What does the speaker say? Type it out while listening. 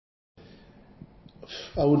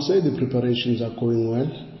I would say the preparations are going well,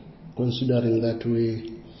 considering that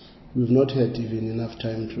we've not had even enough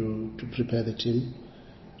time to prepare the team.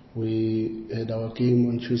 We had our game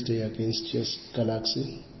on Tuesday against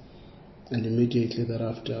Galaxy, and immediately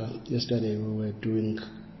thereafter, yesterday we were doing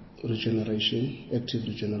regeneration, active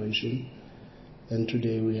regeneration, and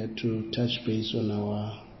today we had to touch base on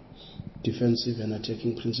our defensive and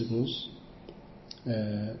attacking principles.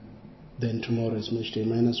 Then tomorrow is match day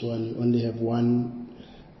 -1. You only have one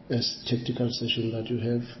tactical session that you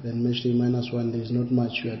have. Then match day -1, there is not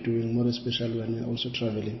much you are doing, more especially when you are also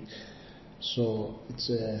traveling. So it's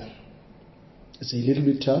a little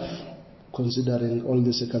bit tough, considering all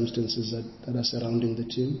the circumstances that are surrounding the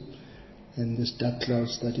team and this dark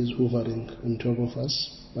clouds that is hovering on top of us.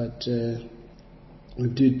 But we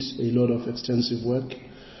did a lot of extensive work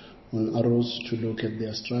on Arrows to look at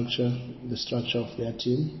their structure, the structure of their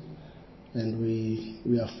team, and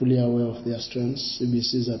we are fully aware of their strengths.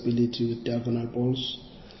 CBC's ability with diagonal balls,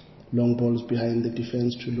 long balls behind the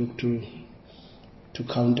defense to look to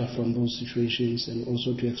counter from those situations and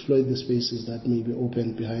also to exploit the spaces that may be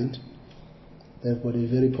opened behind. They've got a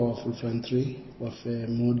very powerful front three of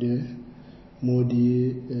Modi,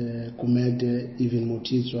 Kumede, even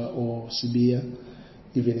Motizwa or Sibia.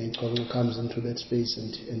 Even Nkongo comes into that space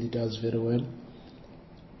and he does very well.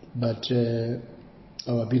 But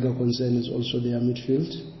our bigger concern is also their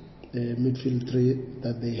midfield, the midfield three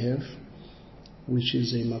that they have, which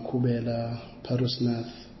is a Makubela,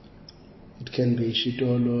 Parosnath. It can be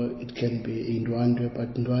Shitolo, it can be a Ndwandwe,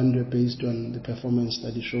 but Ndwandwe, based on the performance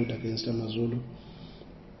that he showed against Amazulu,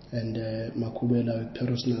 and Makubela with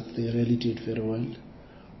Parosnath, they really did very well.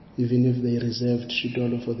 Even if they reserved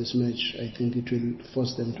Shitolo for this match, I think it will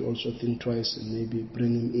force them to also think twice and maybe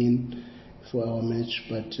bring him in for our match.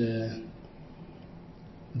 But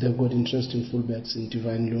they've got interesting fullbacks in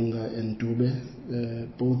Divine Lunga and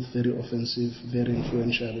Dube, both very offensive, very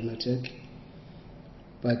influential in attack.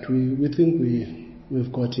 But we think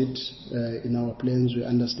we've got it in our plans. We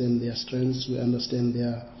understand their strengths, we understand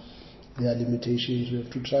their limitations. We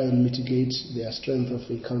have to try and mitigate their strength of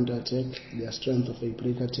a counter-attack, their strength of a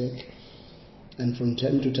break attack. And from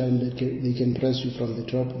time to time, they can press you from the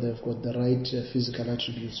top. They've got the right physical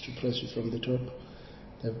attributes to press you from the top.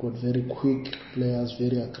 They've got very quick players,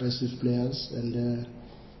 very aggressive players, and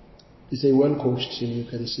it's a well-coached team. You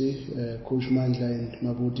can see Coach Mandla and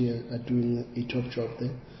Mabudi are doing a top job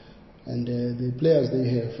there. And the players they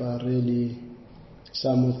have are really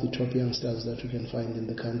some of the top youngsters that you can find in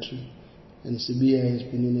the country. And Sibia has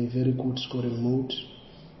been in a very good scoring mode.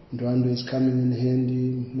 Ndwandwe is coming in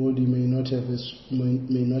handy. Modi may not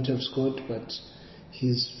have scored, but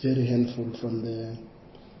he's very handful from the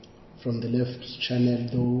left channel,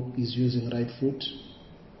 though he's using right foot.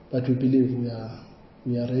 But we believe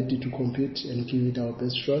we are ready to compete and give it our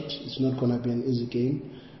best shot. It's not going to be an easy game,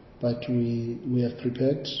 but we have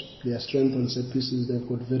prepared. Their strength on set pieces, they've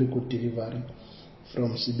got very good delivery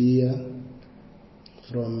from Sibia,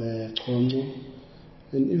 from Kongo,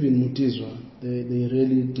 and even Mutizwa. They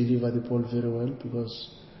really deliver the ball very well, because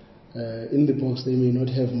in the box they may not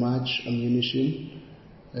have much ammunition,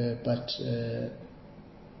 but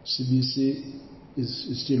CBC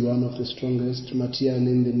is still one of the strongest. Matian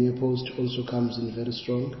in the near post also comes in very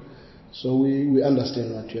strong. So we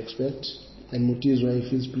understand what to expect. And Mutizwa, if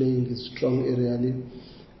he's playing, is strong aerially.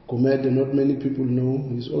 Kumede, not many people know,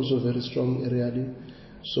 he's also very strong aerially.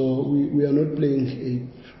 So we are not playing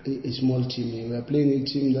a small team here. We are playing a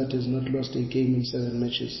team that has not lost a game in 7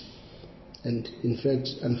 matches. And in fact,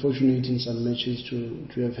 unfortunate in some matches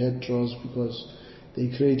to have had draws, because they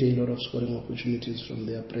create a lot of scoring opportunities from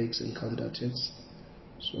their breaks and counter-attacks.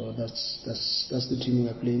 So that's the team we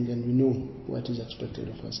are playing, and we know what is expected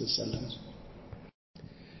of us as Sundowns.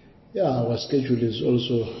 Yeah, our schedule is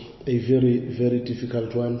also a very, very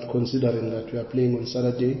difficult one, considering that we are playing on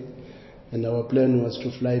Saturday, and our plan was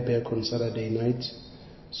to fly back on Saturday night,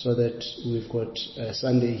 so that we've got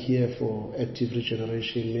Sunday here for active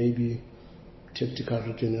regeneration, maybe tactical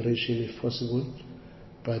regeneration if possible.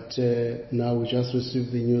 But now we just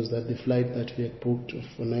received the news that the flight that we had booked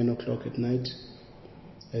for 9 o'clock at night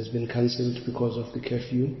has been cancelled because of the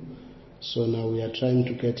curfew. So now we are trying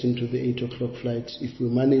to get into the 8 o'clock flight. If we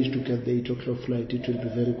manage to get the 8 o'clock flight, it will be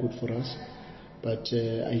very good for us. But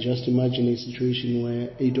I just imagine a situation where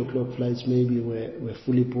 8 o'clock flights maybe were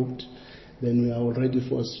fully booked. Then we are already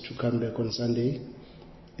forced to come back on Sunday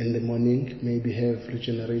in the morning, maybe have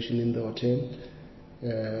regeneration in the hotel,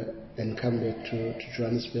 and come back to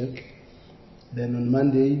Johannesburg. Then on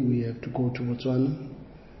Monday we have to go to Botswana,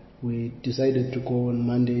 We decided to go on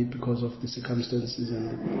Monday because of the circumstances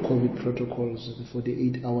and the COVID protocols, the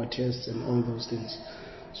 48-hour tests and all those things.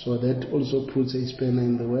 So that also puts a spanner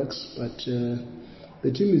in the works, but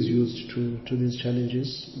the team is used to these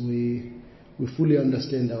challenges. We fully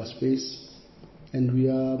understand our space, and we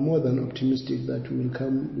are more than optimistic that we will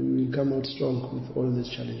come out strong with all these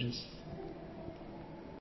challenges.